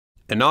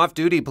An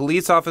off-duty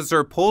police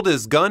officer pulled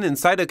his gun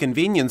inside a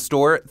convenience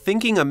store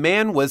thinking a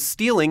man was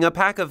stealing a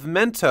pack of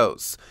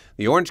Mentos.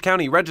 The Orange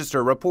County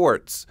Register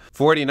reports.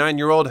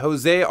 49-year-old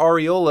Jose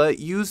Arreola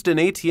used an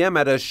ATM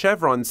at a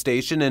Chevron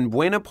station in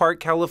Buena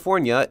Park,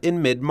 California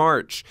in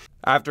mid-March.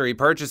 After he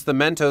purchased the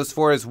Mentos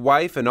for his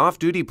wife, an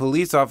off-duty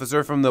police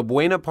officer from the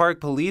Buena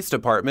Park Police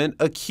Department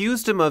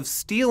accused him of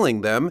stealing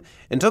them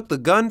and took the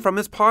gun from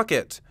his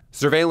pocket.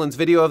 Surveillance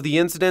video of the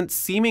incident,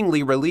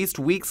 seemingly released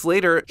weeks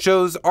later,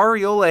 shows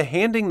Arreola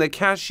handing the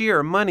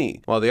cashier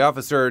money. While the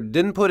officer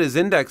didn't put his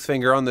index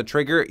finger on the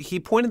trigger,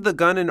 he pointed the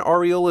gun in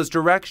Arreola's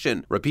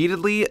direction,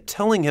 repeatedly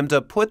telling him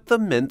to put the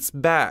mints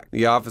back.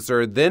 The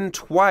officer then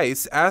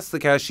twice asked the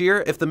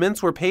cashier if the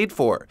mints were paid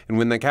for, and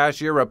when the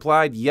cashier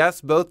replied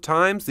yes both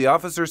times, the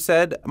officer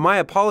said, "My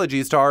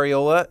apologies to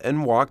Arreola,"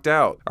 and walked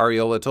out.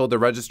 Arreola told the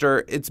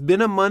Register, "It's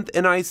been a month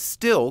and I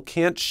still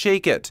can't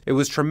shake it. It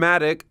was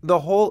traumatic, the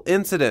whole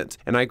incident.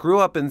 And I grew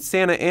up in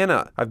Santa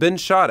Ana. I've been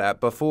shot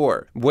at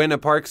before." Buena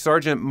Park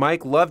Sergeant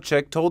Mike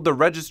Lovchick told the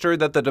Register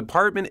that the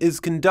department is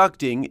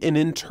conducting an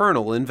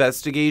internal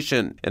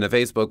investigation. In a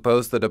Facebook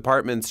post, the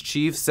department's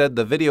chief said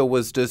the video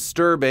was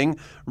disturbing,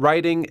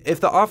 writing,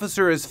 "If the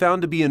officer is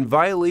found to be in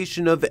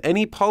violation of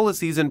any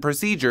policies and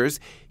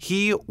procedures,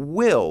 he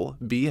will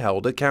be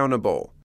held accountable."